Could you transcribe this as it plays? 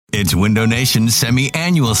It's Window Nation's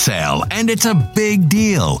semi-annual sale, and it's a big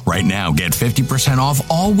deal. Right now, get 50% off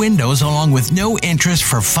all windows along with no interest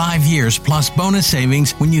for 5 years plus bonus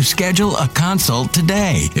savings when you schedule a consult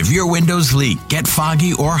today. If your windows leak, get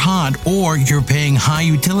foggy or hot, or you're paying high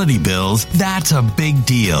utility bills, that's a big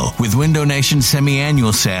deal. With Window Nation's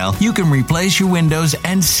semi-annual sale, you can replace your windows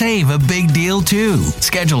and save a big deal too.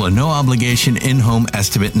 Schedule a no-obligation in-home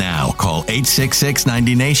estimate now. Call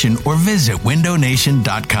 866-90NATION or visit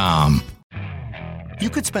windownation.com. You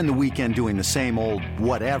could spend the weekend doing the same old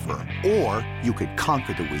whatever, or you could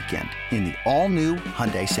conquer the weekend in the all-new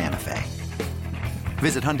Hyundai Santa Fe.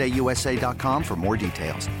 Visit HyundaiUSA.com for more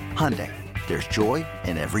details. Hyundai, there's joy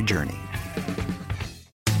in every journey.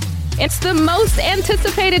 It's the most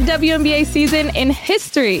anticipated WNBA season in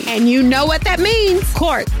history. And you know what that means.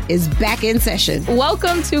 Court is back in session.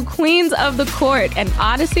 Welcome to Queens of the Court, an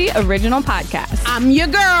Odyssey original podcast. I'm your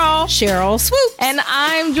girl, Cheryl Swoop. And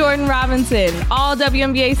I'm Jordan Robinson. All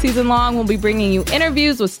WNBA season long, we'll be bringing you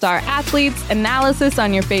interviews with star athletes, analysis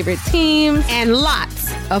on your favorite teams, and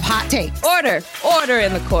lots of hot takes. Order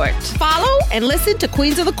in the court. Follow and listen to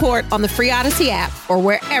Queens of the Court on the free Odyssey app or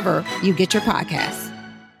wherever you get your podcasts.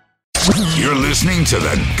 You're listening to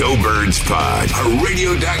the Go Birds Pod, a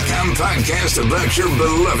radio.com podcast about your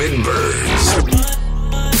beloved birds.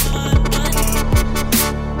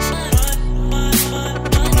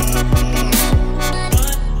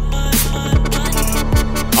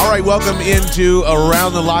 All right, welcome into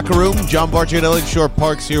Around the Locker Room. John Barchi and Elliot Shore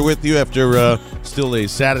Parks here with you after still a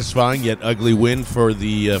satisfying yet ugly win for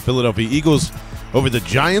the Philadelphia Eagles over the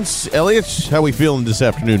Giants. Elliot, how are we feeling this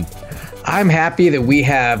afternoon? I'm happy that we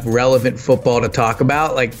have relevant football to talk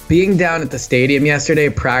about. Like, being down at the stadium yesterday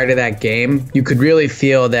prior to that game, you could really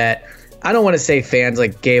feel that, I don't want to say fans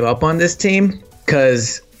like gave up on this team,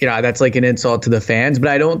 because, you know, that's like an insult to the fans, but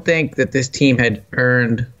I don't think that this team had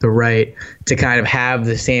earned the right to kind of have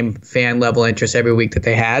the same fan level interest every week that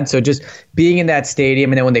they had. So just being in that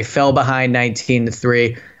stadium, and then when they fell behind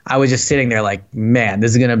 19-3, I was just sitting there like, man, this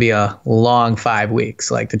is going to be a long 5 weeks.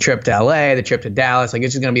 Like the trip to LA, the trip to Dallas, like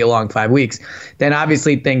it's just going to be a long 5 weeks. Then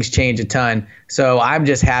obviously things change a ton. So I'm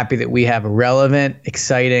just happy that we have relevant,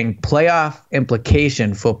 exciting playoff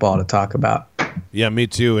implication football to talk about. Yeah, me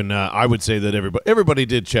too. And I would say that everybody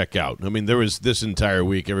did check out. I mean, there was this entire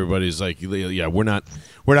week, everybody's like, yeah, we're not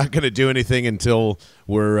going to do anything until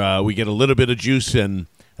we get a little bit of juice. And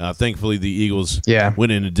thankfully, the Eagles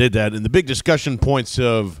went in and did that. And the big discussion points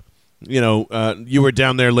of, you were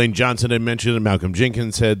down there, Lane Johnson had mentioned it, Malcolm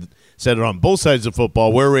Jenkins had said it on both sides of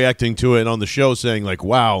football. We're reacting to it on the show saying, like,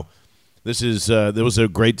 wow, there was a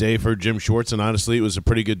great day for Jim Schwartz, and honestly, it was a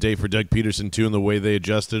pretty good day for Doug Peterson, too, in the way they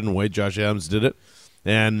adjusted and the way Josh Adams did it.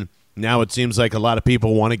 And now it seems like a lot of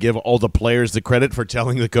people want to give all the players the credit for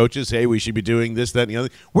telling the coaches, hey, we should be doing this, that, and the other.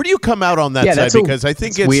 Where do you come out on that side? Because I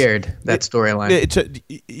think it's weird, that storyline.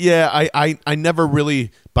 I never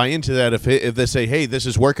really buy into that. If they say, hey, this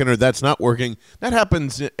is working or that's not working, that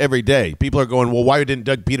happens every day. People are going, well, why didn't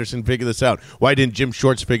Doug Peterson figure this out? Why didn't Jim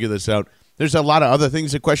Schwartz figure this out? There's a lot of other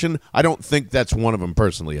things to question. I don't think that's one of them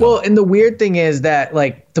personally. Well, and the weird thing is that,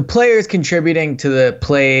 like, the players contributing to the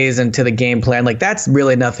plays and to the game plan, like, that's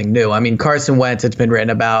really nothing new. I mean, Carson Wentz, it's been written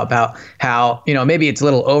about how, maybe it's a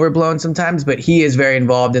little overblown sometimes, but he is very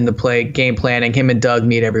involved in the game planning. Him and Doug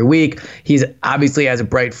meet every week. He's obviously has a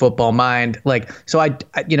bright football mind. Like, so I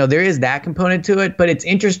there is that component to it, but it's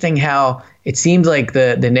interesting how it seems like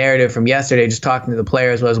the narrative from yesterday, just talking to the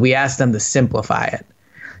players, was we asked them to simplify it.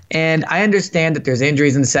 And I understand that there's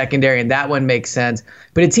injuries in the secondary, and that one makes sense.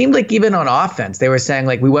 But it seemed like even on offense, they were saying,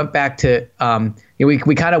 like, we went back to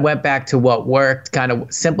we kind of went back to what worked, kind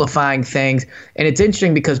of simplifying things. And it's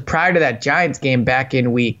interesting because prior to that Giants game back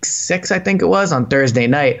in week 6, I think it was, on Thursday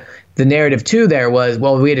night, the narrative too there was,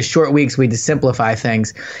 well, we had a short week, so we had to simplify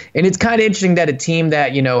things. And it's kind of interesting that a team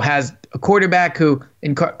that, has a quarterback who,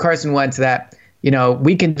 in Carson Wentz, that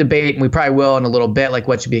we can debate, and we probably will in a little bit, like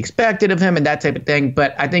what should be expected of him and that type of thing.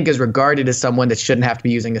 But I think is regarded as someone that shouldn't have to be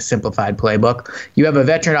using a simplified playbook. You have a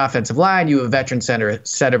veteran offensive line. You have a veteran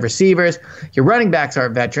set of receivers. Your running backs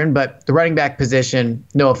aren't veteran, but the running back position,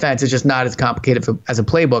 no offense, is just not as complicated as a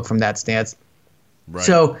playbook from that stance. Right.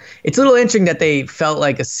 So it's a little interesting that they felt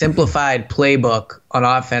like a simplified playbook on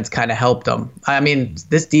offense kind of helped them. I mean,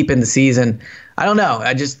 this deep in the season, I don't know.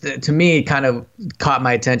 To me, it kind of caught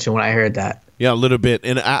my attention when I heard that. Yeah, a little bit.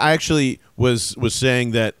 And I actually was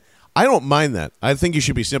saying that I don't mind that. I think you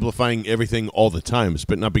should be simplifying everything all the times,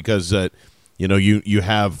 but not because you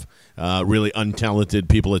have really untalented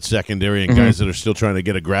people at secondary and guys that are still trying to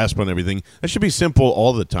get a grasp on everything. That should be simple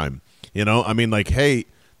all the time. I mean, like, hey,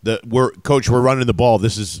 we're running the ball.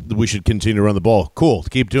 We should continue to run the ball. Cool,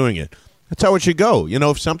 keep doing it. That's how it should go.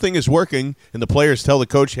 If something is working and the players tell the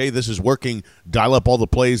coach, hey, this is working, dial up all the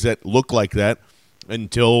plays that look like that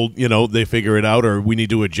until, they figure it out or we need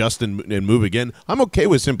to adjust and move again. I'm okay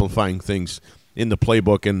with simplifying things in the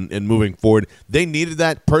playbook and moving forward. They needed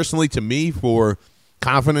that personally to me for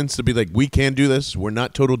confidence to be like, we can do this. We're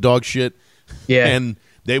not total dog shit. Yeah. And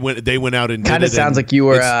they went out and kind of sounds like you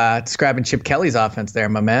were describing Chip Kelly's offense there,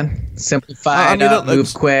 my man. Simplified,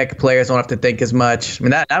 move quick, players don't have to think as much. I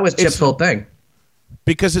mean, that was Chip's whole thing.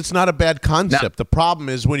 Because it's not a bad concept. No. The problem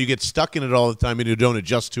is when you get stuck in it all the time and you don't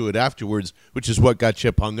adjust to it afterwards, which is what got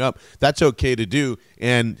Chip hung up. That's okay to do,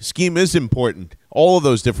 and scheme is important. All of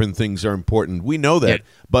those different things are important. We know that. Yeah.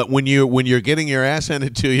 But when you're getting your ass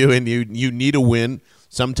handed to you and you need a win,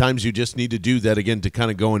 sometimes you just need to do that again to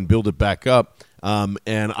kind of go and build it back up.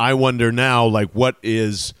 And I wonder now,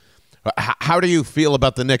 how do you feel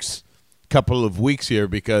about the next couple of weeks here?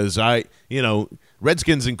 Because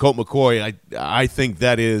Redskins and Colt McCoy, I think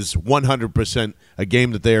that is 100% a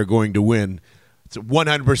game that they are going to win. It's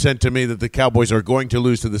 100% to me that the Cowboys are going to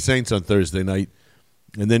lose to the Saints on Thursday night.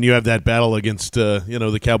 And then you have that battle against,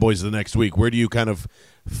 the Cowboys the next week. Where do you kind of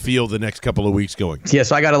feel the next couple of weeks going? Yeah,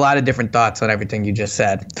 so I got a lot of different thoughts on everything you just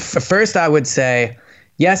said. First, I would say,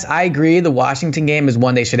 yes, I agree. The Washington game is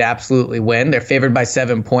one they should absolutely win. They're favored by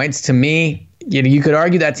 7 points. To me, you could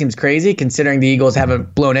argue that seems crazy considering the Eagles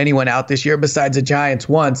haven't blown anyone out this year besides the Giants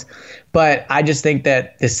once. But I just think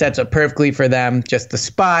that this sets up perfectly for them, just the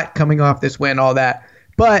spot, coming off this win, all that.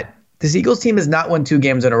 But this Eagles team has not won 2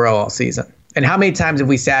 games in a row all season. And how many times have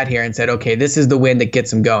we sat here and said, okay, this is the win that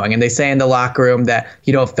gets them going? And they say in the locker room that,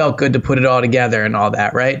 it felt good to put it all together and all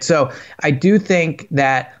that, right? So I do think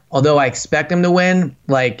that although I expect them to win,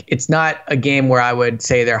 it's not a game where I would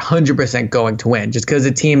say they're 100% going to win just because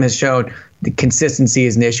the team has shown the consistency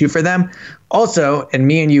is an issue for them. Also, and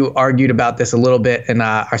me and you argued about this a little bit in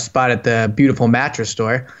our spot at the beautiful mattress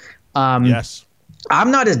store. Yes.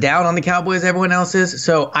 I'm not as down on the Cowboys as everyone else is,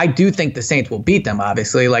 so I do think the Saints will beat them,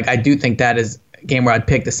 obviously. I do think that is a game where I'd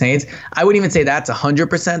pick the Saints. I wouldn't even say that's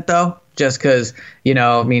 100%, though, just because,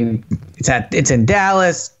 it's in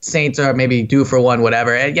Dallas. Saints are maybe due for one,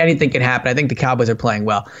 whatever. Anything can happen. I think the Cowboys are playing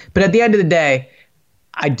well. But at the end of the day,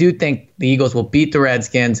 I do think the Eagles will beat the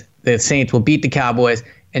Redskins. The Saints will beat the Cowboys.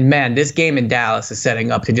 And, man, this game in Dallas is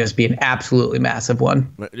setting up to just be an absolutely massive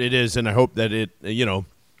one. It is, and I hope that it,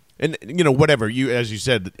 and, whatever, as you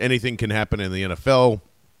said, anything can happen in the NFL,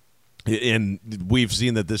 and we've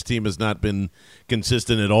seen that this team has not been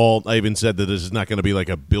consistent at all. I even said that this is not going to be like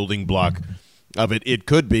a building block of it. It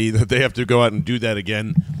could be that they have to go out and do that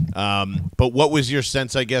again. But what was your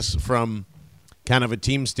sense, I guess, from kind of a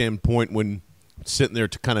team standpoint when sitting there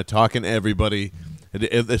to kind of talking to everybody?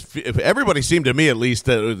 If everybody seemed to me, at least,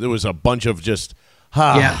 that there was a bunch of just –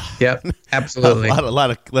 Yep, absolutely. a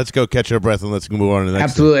lot of let's go catch our breath and let's move on to the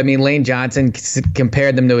next. Absolutely. I mean, Lane Johnson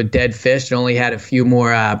compared them to a dead fish and only had a few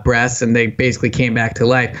more breaths, and they basically came back to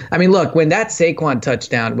life. I mean, look, when that Saquon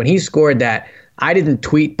touchdown, when he scored that, I didn't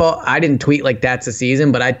tweet like that's a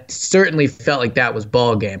season, but I certainly felt like that was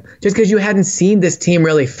ball game. Just because you hadn't seen this team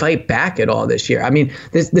really fight back at all this year. I mean,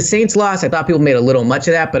 the Saints loss, I thought people made a little much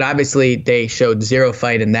of that, but obviously they showed zero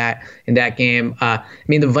fight in that game.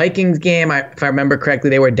 The Vikings game, if I remember correctly,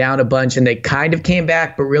 they were down a bunch and they kind of came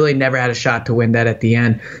back, but really never had a shot to win that at the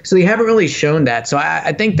end. So they haven't really shown that. So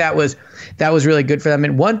I think that was really good for them.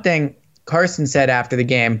 And one thing Carson said after the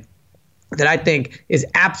game that I think is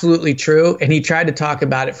absolutely true, and he tried to talk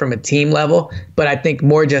about it from a team level, but I think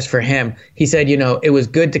more just for him. He said, it was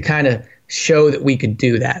good to kind of show that we could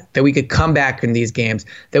do that we could come back in these games,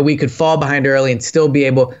 that we could fall behind early and still be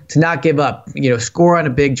able to not give up, score on a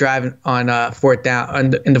big drive on fourth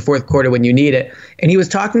down in the fourth quarter when you need it. And he was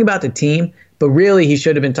talking about the team, but really he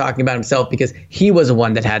should have been talking about himself because he was the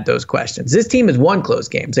one that had those questions. This team has won close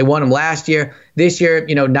games. They won them last year. This year,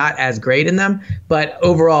 not as great in them. But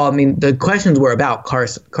overall, the questions were about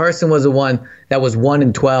Carson. Carson was the one that was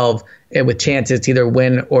 1-12 with chances to either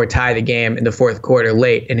win or tie the game in the fourth quarter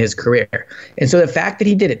late in his career. And so the fact that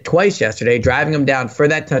he did it twice yesterday, driving him down for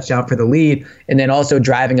that touchdown for the lead, and then also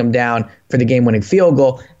driving him down for the game-winning field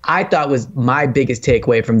goal, I thought was my biggest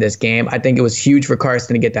takeaway from this game. I think it was huge for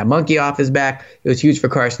Carson to get that monkey off his back. It was huge for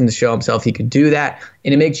Carson to show himself he could do that.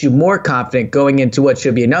 And it makes you more confident going into what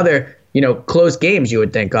should be another, close games, you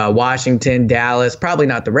would think. Washington, Dallas, probably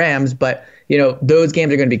not the Rams, but those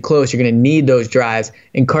games are going to be close. You're going to need those drives.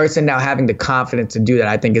 And Carson now having the confidence to do that,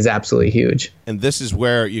 I think, is absolutely huge. And this is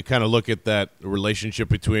where you kind of look at that relationship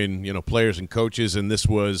between, players and coaches. And this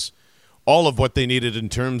was all of what they needed in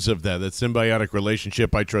terms of that symbiotic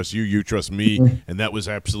relationship. I trust you, you trust me, and that was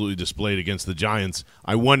absolutely displayed against the Giants.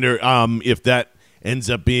 I wonder if that ends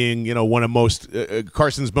up being, one of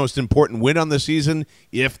Carson's most important win on the season,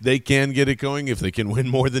 if they can get it going, if they can win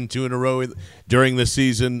more than 2 in a row during the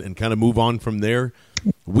season and kind of move on from there.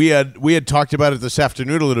 We had talked about it this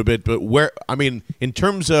afternoon a little bit, but in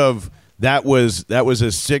terms of that was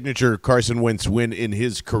a signature Carson Wentz win in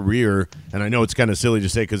his career, and I know it's kind of silly to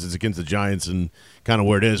say because it's against the Giants and kind of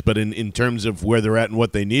where it is, but in terms of where they're at and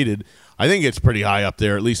what they needed, I think it's pretty high up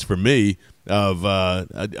there, at least for me,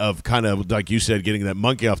 of kind of, like you said, getting that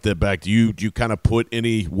monkey off their back. Do you kind of put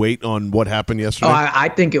any weight on what happened yesterday? I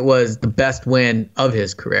think it was the best win of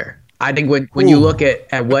his career. I think when you look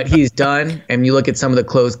at what he's done and you look at some of the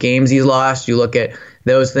close games he's lost, you look at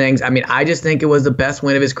those things. I just think it was the best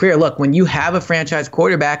win of his career. Look, when you have a franchise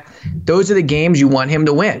quarterback, those are the games you want him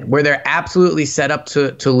to win, where they're absolutely set up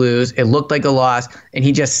to lose. It looked like a loss, and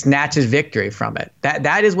he just snatches victory from it.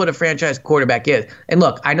 That is what a franchise quarterback is. And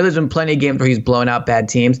look, I know there's been plenty of games where he's blown out bad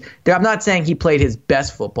teams. I'm not saying he played his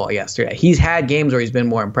best football yesterday. He's had games where he's been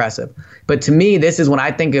more impressive. But to me, this is when I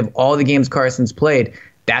think of all the games Carson's played,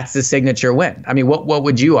 that's the signature win. What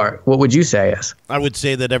would you say is? I would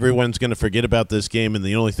say that everyone's going to forget about this game, and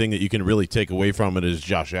the only thing that you can really take away from it is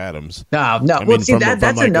Josh Adams. No. That's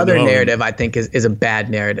another narrative I think is a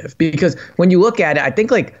bad narrative, because when you look at it, I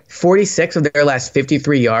think like 46 of their last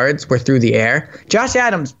 53 yards were through the air. Josh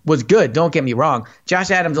Adams was good. Don't get me wrong.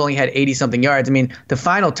 Josh Adams only had 80-something yards. The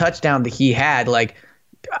final touchdown that he had,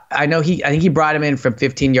 I think he brought him in from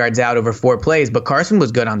 15 yards out over 4 plays, but Carson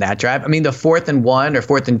was good on that drive. The 4th and 1 or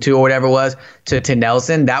 4th and 2 or whatever it was to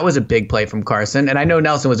Nelson, that was a big play from Carson. And I know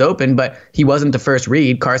Nelson was open, but he wasn't the first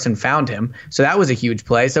read. Carson found him. So that was a huge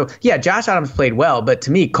play. So yeah, Josh Adams played well, but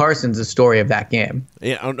to me, Carson's the story of that game.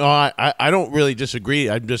 Yeah, no, I don't really disagree.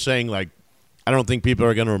 I'm just saying, I don't think people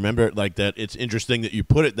are going to remember it like that. It's interesting that you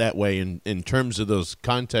put it that way in terms of those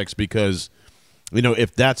contexts, because,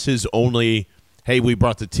 if that's his only, hey, we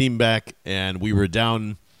brought the team back and we were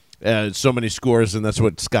down so many scores, and that's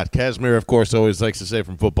what Scott Kazmir, of course, always likes to say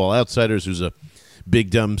from Football Outsiders, who's a big,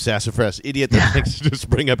 dumb, sassafras idiot that likes to just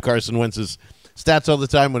bring up Carson Wentz's stats all the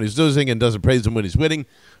time when he's losing and doesn't praise him when he's winning.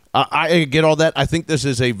 I get all that. I think this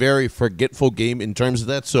is a very forgetful game in terms of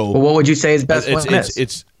that. So, well, what would you say is best win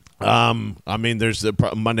is? There's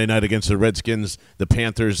the Monday night against the Redskins, the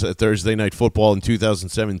Panthers, Thursday Night Football in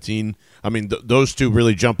 2017. Those two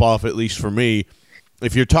really jump off, at least for me.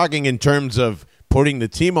 If you're talking in terms of putting the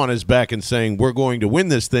team on his back and saying we're going to win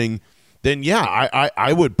this thing, then yeah,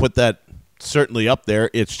 I would put that certainly up there.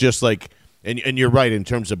 It's just like, and you're right, in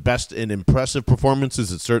terms of best and impressive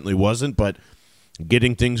performances, it certainly wasn't, but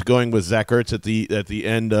getting things going with Zach Ertz at the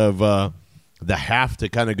end of the half to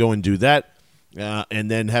kind of go and do that, and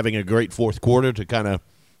then having a great fourth quarter to kind of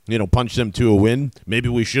punch them to a win. Maybe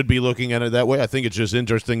we should be looking at it that way. I think it's just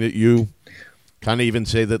interesting that you kind of even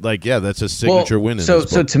say that, that's a signature win. So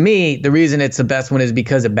to me, the reason it's the best one is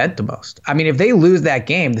because it meant the most. If they lose that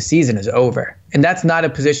game, the season is over. And that's not a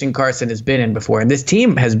position Carson has been in before. And this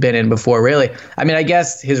team has been in before, really. I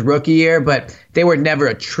guess his rookie year, but they were never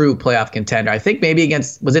a true playoff contender. I think maybe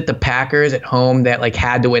was it the Packers at home that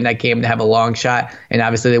had to win that game to have a long shot? And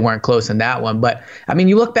obviously they weren't close in that one. But,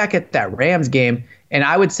 you look back at that Rams game, and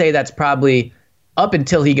I would say that's probably, up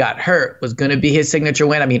until he got hurt, was going to be his signature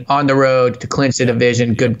win. On the road to clinch the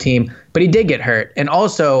division, good team. But he did get hurt. And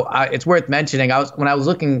also, it's worth mentioning, when I was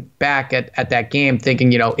looking back at that game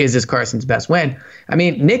thinking, is this Carson's best win?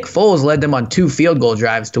 Nick Foles led them on 2 field goal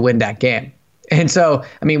drives to win that game. And so,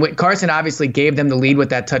 Carson obviously gave them the lead with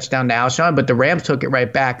that touchdown to Alshon, but the Rams took it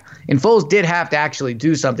right back. And Foles did have to actually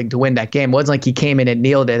do something to win that game. It wasn't like he came in and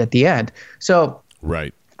nailed it at the end. So,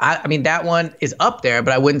 right. That one is up there,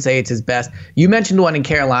 but I wouldn't say it's his best. You mentioned one in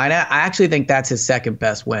Carolina. I actually think that's his second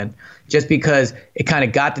best win, just because it kind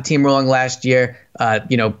of got the team rolling last year.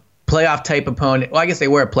 Playoff type opponent. Well, I guess they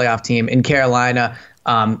were a playoff team in Carolina.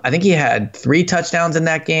 I think he had 3 touchdowns in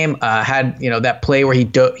that game. Had that play where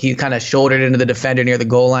he kind of shouldered into the defender near the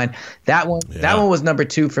goal line. That one was number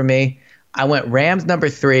 2 for me. I went Rams number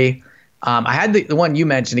 3. I had the one you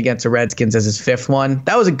mentioned against the Redskins as his 5th one.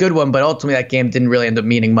 That was a good one, but ultimately that game didn't really end up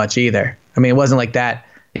meaning much either. It wasn't like that.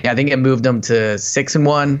 Yeah, I think it moved them to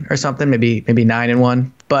 6-1 or something, maybe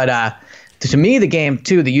 9-1. But to me, the game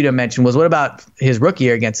too that you didn't mention was, what about his rookie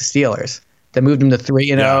year against the Steelers? That moved him to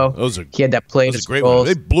 3-0. He had that play. That was a great one.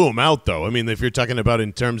 They blew him out, though. If you're talking about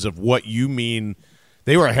in terms of what you mean,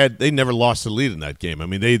 they were ahead. They never lost the lead in that game.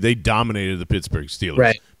 They dominated the Pittsburgh Steelers.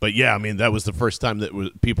 Right. But yeah, that was the first time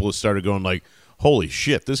that people started going like, holy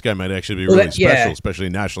shit, this guy might actually be really special, especially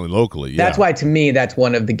nationally, locally. Yeah. That's why, to me, that's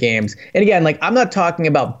one of the games. And again, like, I'm not talking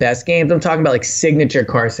about best games. I'm talking about like signature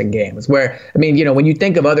Carson games where, I mean, when you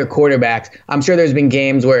think of other quarterbacks, I'm sure there's been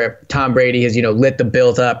games where Tom Brady has, lit the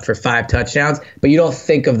Bills up for 5 touchdowns, but you don't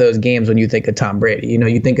think of those games when you think of Tom Brady.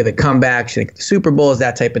 You think of the comebacks, you think of the Super Bowls,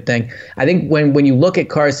 that type of thing. I think when you look at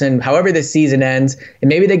Carson, however this season ends, and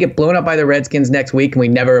maybe they get blown up by the Redskins next week and we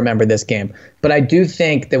never remember this game. But I do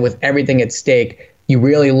think that with everything at stake, you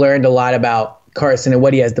really learned a lot about Carson and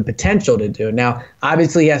what he has the potential to do. Now,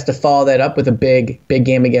 obviously, he has to follow that up with a big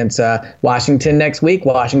game against Washington next week.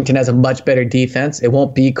 Washington has a much better defense. It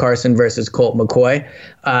won't be Carson versus Colt McCoy.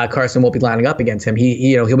 Carson won't be lining up against him.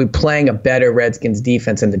 He'll be playing a better Redskins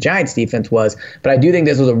defense than the Giants defense was. But I do think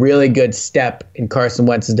this was a really good step in Carson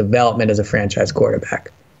Wentz's development as a franchise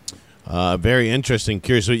quarterback. Very interesting.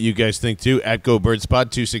 Curious what you guys think, too. At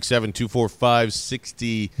GoBirdspot,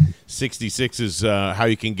 267-245-6066 is how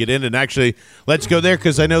you can get in. And actually, let's go there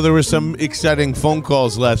because I know there were some exciting phone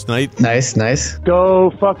calls last night. Nice.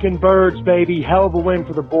 Go fucking Birds, baby. Hell of a win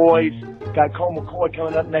for the boys. Got Colt McCoy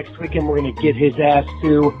coming up next weekend. We're going to get his ass,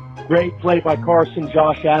 too. Great play by Carson,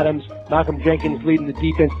 Josh Adams, Malcolm Jenkins leading the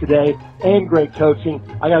defense today, and great coaching.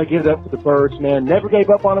 I got to give it up for the Birds, man. Never gave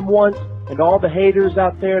up on them once. And all the haters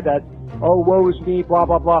out there that, oh, woe is me, blah,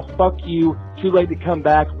 blah, blah, fuck you, too late to come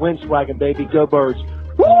back, Windswagon, baby, go Birds.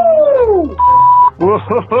 Woo!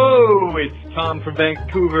 Whoa, it's Tom from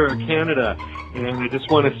Vancouver, Canada, and I just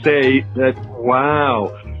want to say that,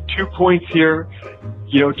 wow, 2 points here.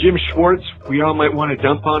 Jim Schwartz, we all might want to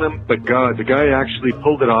dump on him, but God, the guy actually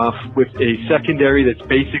pulled it off with a secondary that's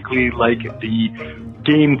basically like the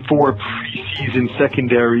Game 4 preseason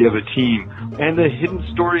secondary of a team. And the hidden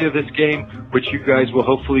story of this game, which you guys will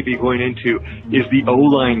hopefully be going into, is the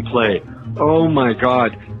O-line play. Oh my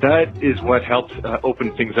God, that is what helped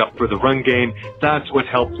open things up for the run game. That's what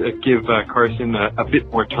helped give Carson a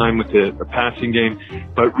bit more time with the passing game.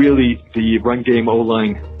 But really, the run game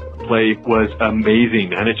O-line play was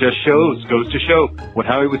amazing, and it just goes to show what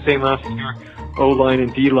Howie was saying last year, O-line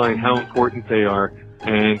and D-line, how important they are.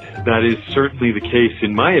 And that is certainly the case,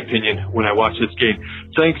 in my opinion, when I watch this game.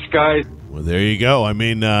 Thanks, guys. Well, there you go. I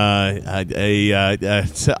mean, I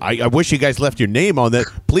wish you guys left your name on that.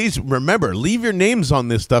 Please remember, leave your names on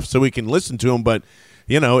this stuff so we can listen to them. But,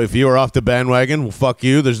 if you are off the bandwagon, well, fuck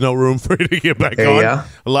you. There's no room for you to get back on.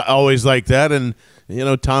 Always like that. And,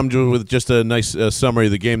 Tom, with just a nice summary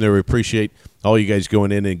of the game there. We appreciate all you guys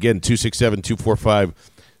going in. And again,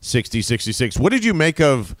 267-245-6066. What did you make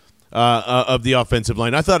of the offensive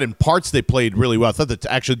line? I thought in parts they played really well. I thought that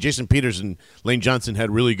actually Jason Peters and Lane Johnson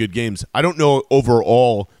had really good games. I don't know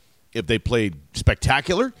overall if they played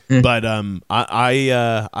spectacular, but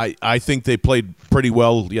I think they played pretty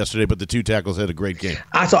well yesterday. But the 2 tackles had a great game.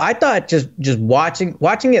 So I thought just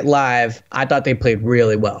watching it live, I thought they played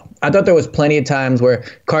really well. I thought there was plenty of times where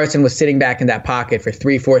Carson was sitting back in that pocket for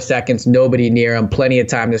 3-4 seconds, nobody near him, plenty of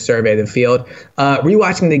time to survey the field.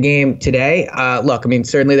 Rewatching the game today, look, I mean,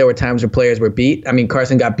 certainly there were times where players were beat. I mean,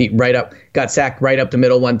 Carson got sacked right up the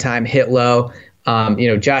middle one time, hit low.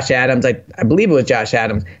 Josh Adams, I believe it was Josh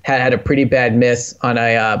Adams, had a pretty bad miss on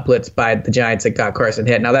a blitz by the Giants that got Carson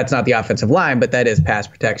hit. Now, that's not the offensive line, but that is pass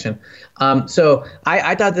protection. So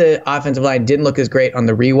I thought the offensive line didn't look as great on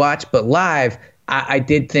the rewatch, but live, I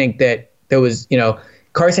did think that there was,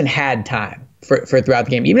 Carson had time for throughout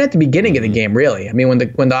the game, even at the beginning of the game, really. I mean, when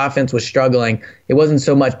the offense was struggling, it wasn't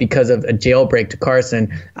so much because of a jailbreak to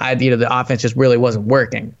Carson. The offense just really wasn't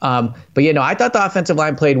working. But I thought the offensive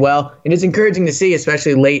line played well, and it's encouraging to see,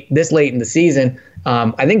 especially late in the season.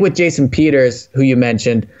 I think with Jason Peters, who you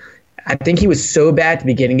mentioned, I think he was so bad at the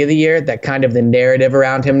beginning of the year that kind of the narrative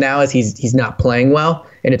around him now is he's not playing well,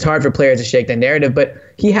 and it's hard for players to shake that narrative. But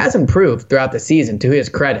he has improved throughout the season, to his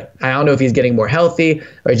credit. I don't know if he's getting more healthy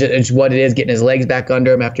or just what it is, getting his legs back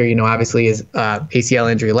under him after obviously his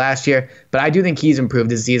ACL injury last year. But I do think he's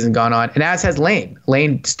improved as the season gone on, and as has Lane.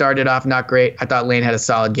 Lane started off not great. I thought Lane had a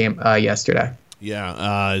solid game yesterday.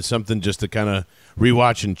 Yeah, it's something just to kind of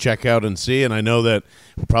rewatch and check out and see. And I know that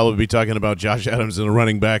we'll probably be talking about Josh Adams and the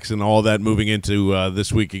running backs and all that moving into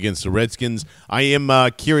this week against the Redskins. I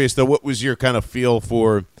am curious, though, what was your kind of feel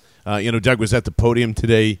for, Doug was at the podium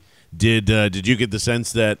today. Did you get the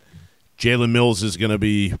sense that Jalen Mills is going to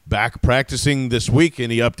be back practicing this week?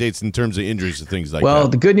 Any updates in terms of injuries and things like that? Well,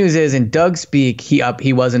 the good news is in Doug's speak,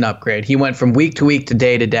 he was an upgrade. He went from week to week to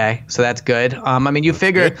day to day, so that's good. You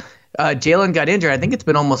figure Jalen got injured. I think it's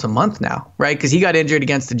been almost a month now, right? Because he got injured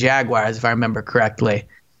against the Jaguars, if I remember correctly.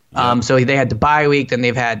 So they had the bye week, then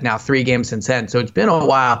they've had now 3 games since then. So it's been a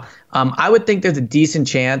while. I would think there's a decent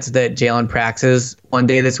chance that Jalen practices one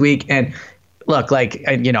day this week. And look, like,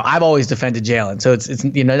 I've always defended Jalen, so it's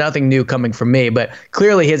nothing new coming from me. But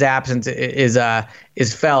clearly, his absence is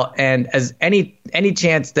felt, and as any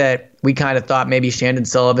chance that we kind of thought maybe Shandon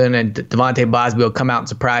Sullivan and Devontae Bosby will come out and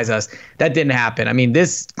surprise us, that didn't happen. I mean,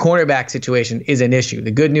 this cornerback situation is an issue. The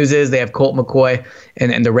good news is they have Colt McCoy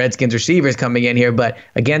and the Redskins receivers coming in here, but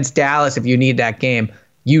against Dallas, if you need that game,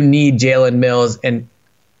 you need Jalen Mills. And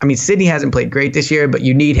I mean, Sidney hasn't played great this year, but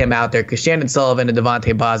you need him out there because Shandon Sullivan and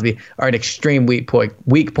Devontae Bosby are an extreme weak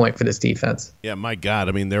point for this defense. Yeah, my God.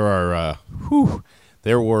 I mean, there were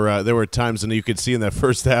times, and you could see in that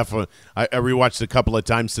first half. I rewatched a couple of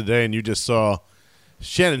times today, and you just saw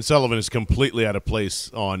Shandon Sullivan is completely out of place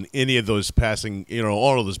on any of those passing,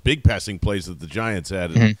 all of those big passing plays that the Giants had.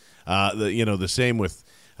 Mm-hmm. The same with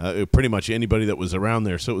pretty much anybody that was around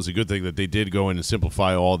there. So it was a good thing that they did go in and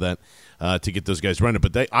simplify all that to get those guys running.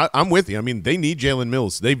 But I'm with you. I mean, they need Jalen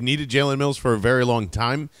Mills. They've needed Jalen Mills for a very long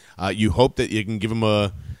time. You hope that you can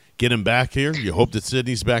get him back here. You hope that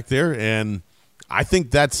Sidney's back there, and I think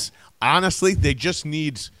that's honestly they just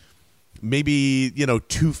need maybe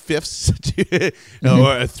 2/5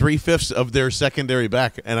 or 3/5 of their secondary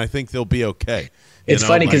back, and I think they'll be okay. It's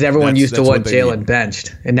funny because everyone used to want Jalen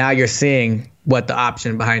benched, and now you're seeing what the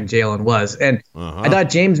option behind Jalen was. And I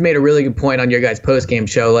thought James made a really good point on your guys' post-game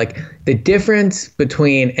show. Like the difference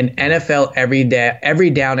between an NFL every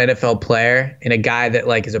down NFL player and a guy that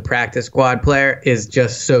like is a practice squad player is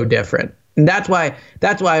just so different. And that's why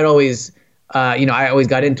it always. I always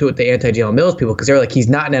got into it, the anti-Jalen Mills people, because they were like, he's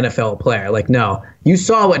not an NFL player. Like, no, you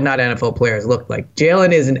saw what not NFL players look like.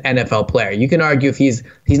 Jalen is an NFL player. You can argue if he's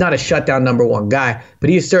not a shutdown number one guy, but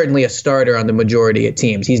he's certainly a starter on the majority of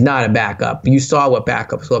teams. He's not a backup. You saw what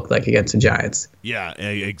backups looked like against the Giants. Yeah,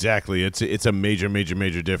 exactly. It's a major, major,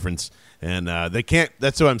 major difference. And they can't –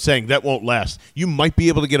 that's what I'm saying. That won't last. You might be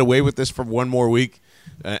able to get away with this for one more week,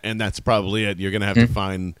 and that's probably it. You're going to have to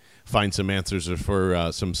find some answers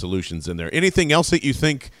for some solutions in there. Anything else that you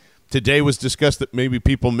think today was discussed that maybe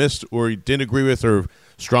people missed or didn't agree with or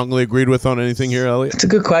strongly agreed with on anything here, Elliot? It's a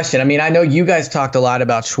good question. I mean, I know you guys talked a lot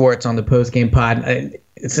about Schwartz on the postgame pod.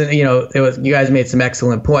 You guys made some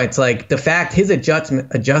excellent points. Like the fact his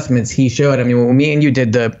adjustments he showed. I mean, when me and you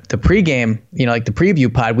did the pregame, like the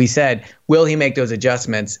preview pod, we said, will he make those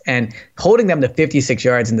adjustments? And holding them to 56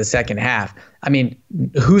 yards in the second half. I mean,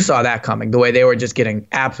 who saw that coming? The way they were just getting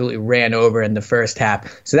absolutely ran over in the first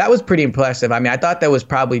half. So that was pretty impressive. I mean, I thought that was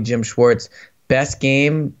probably Jim Schwartz's best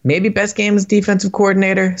game as defensive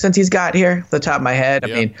coordinator since he's got here, off the top of my head. I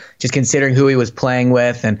mean, just considering who he was playing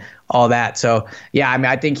with and all that. So, yeah, I mean,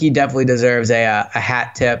 I think he definitely deserves a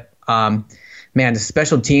hat tip. Man, the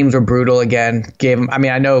special teams were brutal again.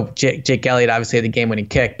 I know Jake Elliott obviously had the game-winning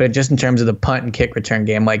kick, but just in terms of the punt and kick return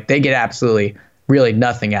game, like they get absolutely really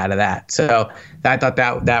nothing out of that. So I thought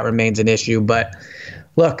that remains an issue. But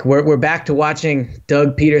look, we're back to watching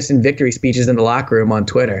Doug Peterson victory speeches in the locker room on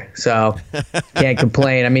Twitter. So can't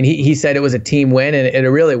complain. I mean, he said it was a team win, and it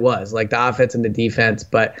really was, like the offense and the defense.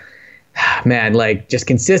 But man, like just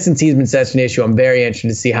consistency has been such an issue. I'm very interested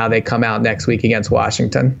to see how they come out next week against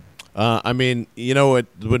Washington. I mean, you know what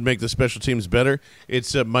would make the special teams better?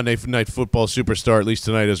 It's a Monday Night Football superstar, at least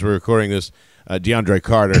tonight as we're recording this, DeAndre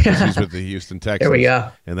Carter, because he's with the Houston Texans. There we go.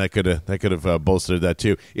 And that could have bolstered that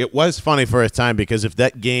too. It was funny for a time because if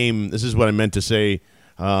that game, this is what I meant to say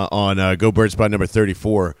on Go Birds Pod number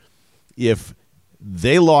 34, if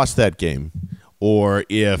they lost that game, or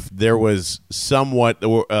if there was somewhat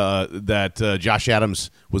that Josh Adams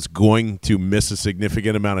was going to miss a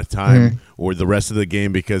significant amount of time or the rest of the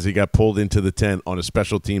game because he got pulled into the tent on a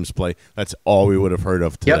special teams play, that's all we would have heard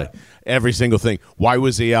of today. Yep. Every single thing. Why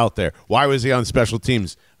was he out there? Why was he on special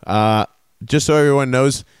teams? Just so everyone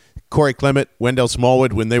knows, Corey Clement, Wendell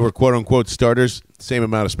Smallwood, when they were quote-unquote starters, same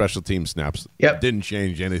amount of special team snaps. Yep. Didn't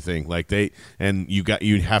change anything.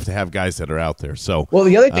 You have to have guys that are out there. So well,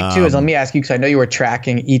 the other thing too is, let me ask you, because I know you were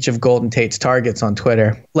tracking each of Golden Tate's targets on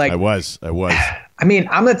Twitter. Like I was. I mean,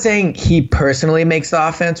 I'm not saying he personally makes the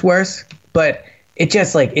offense worse, but it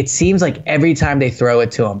just it seems like every time they throw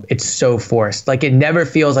it to him, it's so forced. Like it never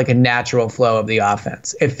feels like a natural flow of the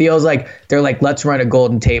offense. It feels like they're like, let's run a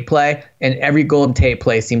Golden Tate play. And every Golden Tate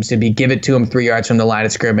play seems to be give it to him 3 yards from the line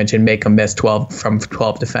of scrimmage and make him miss 12 from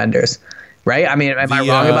 12 defenders. Right? I mean, am I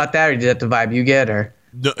wrong about that? Or is that the vibe you get? Or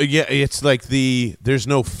no, yeah, it's like there's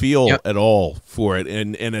no feel at all for it.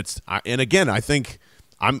 And again, I think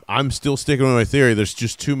I'm still sticking with my theory. There's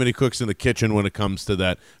just too many cooks in the kitchen when it comes to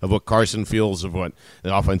that, of what Carson feels, of what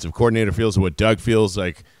the offensive coordinator feels, of what Doug feels,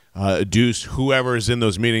 like Deuce, whoever is in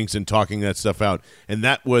those meetings and talking that stuff out. And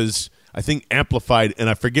that was, I think, amplified,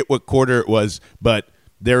 and I forget what quarter it was, but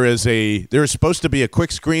there is supposed to be a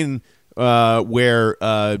quick screen where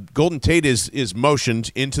Golden Tate is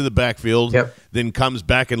motioned into the backfield, then comes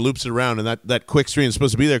back and loops it around, and that quick screen is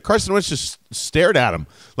supposed to be there. Carson Wentz just stared at him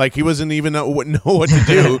like he wasn't even know what to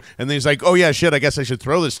do, and then he's like, "Oh yeah, shit, I guess I should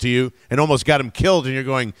throw this to you," and almost got him killed. And you're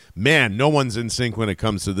going, man, no one's in sync when it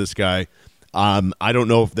comes to this guy. I don't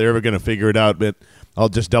know if they're ever going to figure it out, but I'll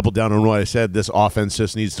just double down on what I said. This offense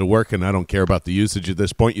just needs to work, and I don't care about the usage at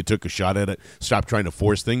this point. You took a shot at it. Stop trying to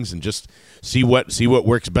force things and just see what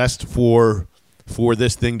works best for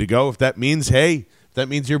this thing to go. If that means,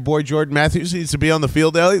 your boy Jordan Matthews needs to be on the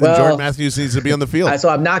field, Ellie, then Jordan Matthews needs to be on the field. So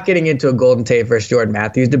I'm not getting into a Golden Tate versus Jordan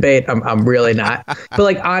Matthews debate. I'm really not. But,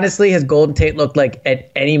 like, honestly, has Golden Tate looked like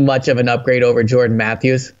any much of an upgrade over Jordan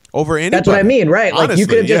Matthews? Over anybody. That's what I mean, right? Honestly, like, you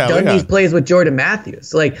could have just done these plays with Jordan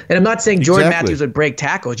Matthews. Like, and I'm not saying Jordan Matthews would break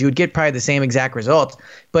tackles. You would get probably the same exact results.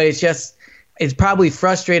 But it's probably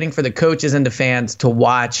frustrating for the coaches and the fans to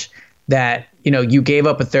watch that, you gave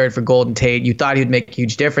up a third for Golden Tate. You thought he'd make a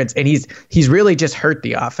huge difference, and he's really just hurt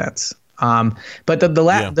the offense. But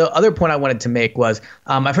the other point I wanted to make was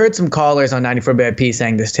I've heard some callers on 94 BIP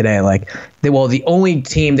saying this today, like, the only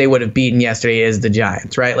team they would have beaten yesterday is the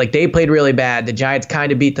Giants, right? Like, they played really bad. The Giants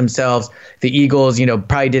kind of beat themselves. The Eagles,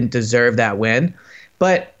 probably didn't deserve that win.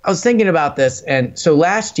 But I was thinking about this, and so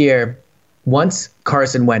last year, once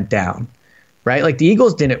Carson went down, right? Like, the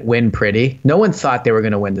Eagles didn't win pretty. No one thought they were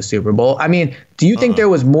going to win the Super Bowl. I mean, do you think there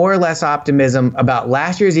was more or less optimism about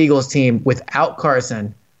last year's Eagles team without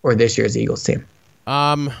Carson or this year's Eagles team?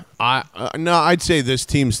 I'd say this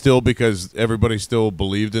team still, because everybody still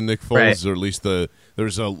believed in Nick Foles, right. Or at least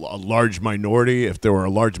there's a large minority. If there were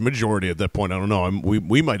a large majority at that point, I don't know.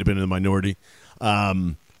 We might have been in the minority.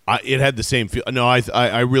 It had the same feel. No,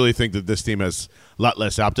 I really think that this team has a lot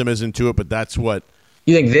less optimism to it, but that's what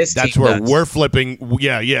you think this. That's team where does. we're flipping.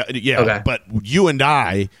 Yeah. Okay. But you and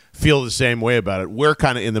I feel the same way about it. We're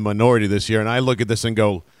kind of in the minority this year, and I look at this and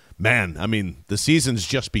go, man, I mean, the season's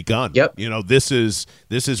just begun. Yep. This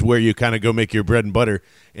is where you kind of go make your bread and butter.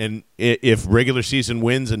 And if regular season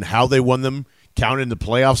wins and how they won them count in the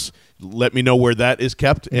playoffs, let me know where that is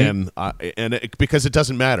kept. Mm-hmm. Because it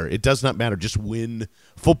doesn't matter. It does not matter. Just win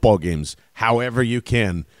football games however you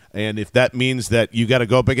can. And if that means that you got to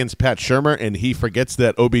go up against Pat Shurmur and he forgets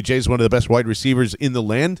that OBJ is one of the best wide receivers in the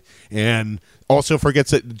land, and also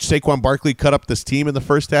forgets that Saquon Barkley cut up this team in the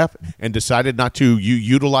first half and decided not to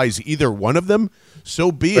utilize either one of them,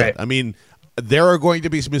 so be it. I mean, there are going to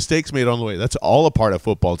be some mistakes made on the way. That's all a part of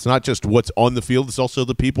football. It's not just what's on the field. It's also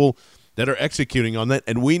the people that are executing on that,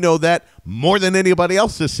 and we know that more than anybody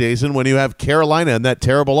else this season when you have Carolina and that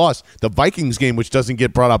terrible loss, the Vikings game, which doesn't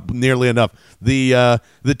get brought up nearly enough, the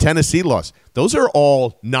Tennessee loss. Those are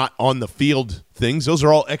all not on the field things. Those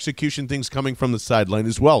are all execution things coming from the sideline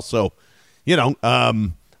as well. So,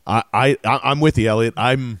 I'm with you, Elliot.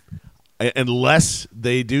 Unless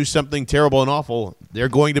they do something terrible and awful, they're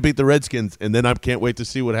going to beat the Redskins, and then I can't wait to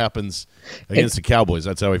see what happens against the Cowboys.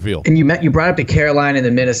 That's how I feel. And you brought up the Carolina and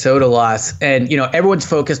the Minnesota loss, and everyone's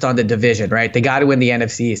focused on the division, right? They got to win the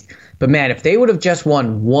NFC East. But man, if they would have just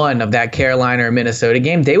won one of that Carolina or Minnesota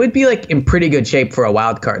game, they would be like in pretty good shape for a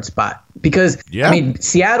wild card spot. Because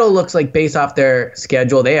Seattle looks like, based off their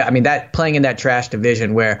schedule, that playing in that trash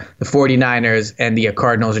division where the 49ers and the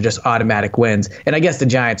Cardinals are just automatic wins. And I guess the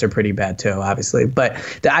Giants are pretty bad too, obviously. But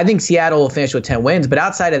I think Seattle will finish with 10 wins. But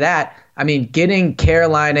outside of that, getting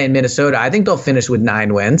Carolina and Minnesota, I think they'll finish with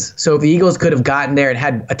 9 wins. So if the Eagles could have gotten there and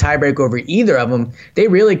had a tiebreak over either of them, they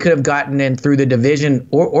really could have gotten in through the division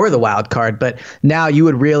or the wild card. But now you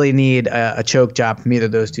would really need a choke job from either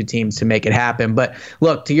of those two teams to make it happen. But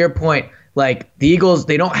look, to your point, like, the Eagles,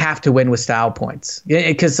 they don't have to win with style points.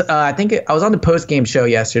 Because I think I was on the post-game show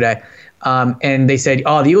yesterday, and they said,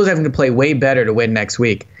 the Eagles have to play way better to win next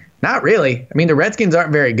week. Not really. The Redskins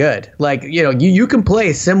aren't very good. Like, you can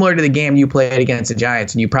play similar to the game you played against the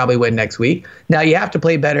Giants, and you probably win next week. Now, you have to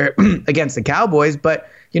play better against the Cowboys, but,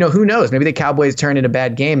 who knows? Maybe the Cowboys turn in a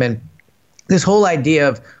bad game. And this whole idea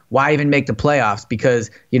of why even make the playoffs,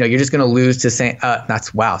 because you're just going to lose to St.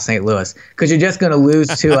 Louis, because you're just going to lose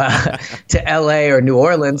to LA or New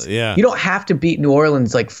Orleans. Yeah. You don't have to beat New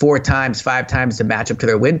Orleans like 4 times, 5 times to match up to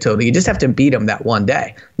their win total. You just have to beat them that one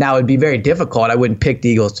day. Now, it'd be very difficult. I wouldn't pick the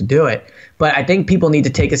Eagles to do it. But I think people need to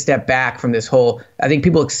take a step back from this whole – I think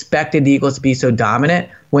people expected the Eagles to be so dominant.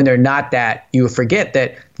 When they're not that, you forget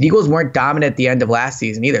that the Eagles weren't dominant at the end of last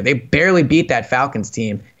season either. They barely beat that Falcons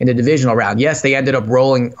team in the divisional round. Yes, they ended up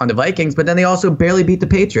rolling on the Vikings, but then they also barely beat the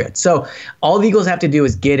Patriots. So all the Eagles have to do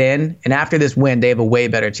is get in, and after this win, they have a way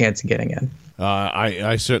better chance of getting in.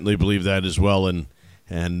 I certainly believe that as well, and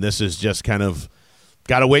this is just kind of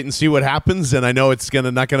got to wait and see what happens. And I know it's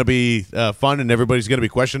not going to be fun, and everybody's going to be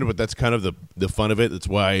questioned, but that's kind of the fun of it. That's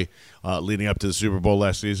why leading up to the Super Bowl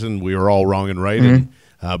last season, we were all wrong and right. And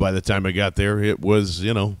by the time I got there, it was,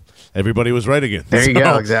 everybody was right again. There you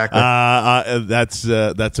go, exactly. That's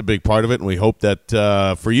a big part of it, and we hope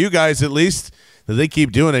that for you guys at least that they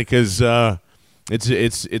keep doing it, because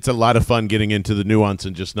it's a lot of fun getting into the nuance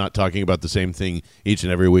and just not talking about the same thing each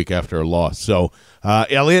and every week after a loss. So,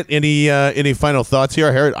 Elliot, any final thoughts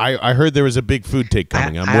here? I heard there was a big food take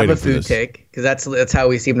coming. I have a food take because that's how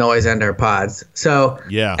we seem to always end our pods. So,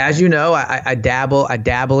 as you know, I dabble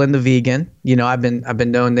in the vegan. I've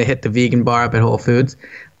been known to hit the vegan bar up at Whole Foods.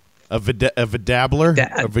 A dabbler?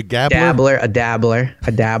 A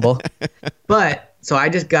dabble. But so I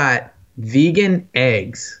just got vegan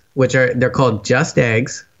eggs, which they're called Just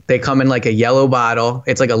Eggs. They come in like a yellow bottle.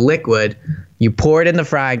 It's like a liquid. You pour it in the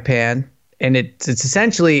frying pan, and it's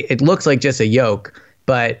essentially, it looks like just a yolk,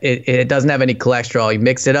 but it doesn't have any cholesterol. You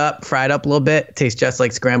mix it up, fry it up a little bit. It tastes just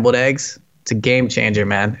like scrambled eggs. It's a game changer,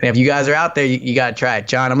 man. And if you guys are out there, you got to try it.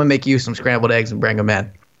 John, I'm going to make you some scrambled eggs and bring them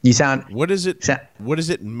in. What is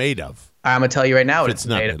it made of? I'm going to tell you right now what it's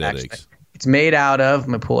made of. Eggs. It's made out of, I'm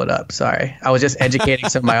going to pull it up. Sorry. I was just educating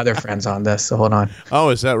some of my other friends on this, so hold on. Oh,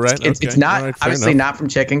 is that right? It's not, obviously not from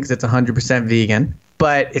chicken because it's 100% vegan,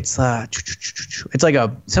 but it's like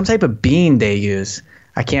some type of bean they use.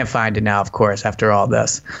 I can't find it now, of course, after all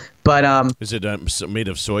this. But is it made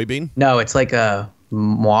of soybean? No, it's like a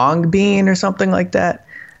mung bean or something like that.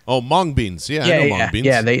 Oh, mung beans. Yeah, I know mung beans.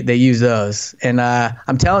 Yeah, they use those. And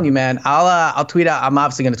I'm telling you, man, I'll tweet out. I'm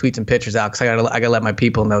obviously going to tweet some pictures out because I gotta let my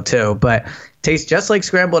people know too. But it tastes just like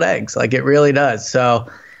scrambled eggs. Like it really does.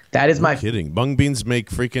 So that is my kidding. Mung beans make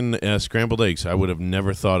freaking scrambled eggs. I would have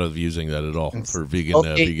never thought of using that at all for vegan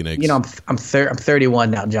vegan eggs. I'm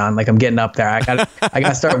 31 now, John. Like I'm getting up there. I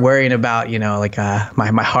gotta start worrying about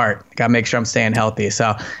my heart. I gotta make sure I'm staying healthy.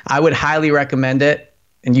 So I would highly recommend it,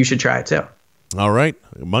 and you should try it too. All right.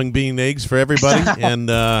 Mung bean eggs for everybody. And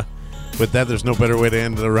with that, there's no better way to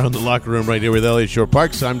end it around the locker room right here with Elliot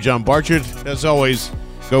Shore-Parks. I'm John Barchard. As always,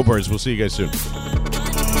 go Birds. We'll see you guys soon.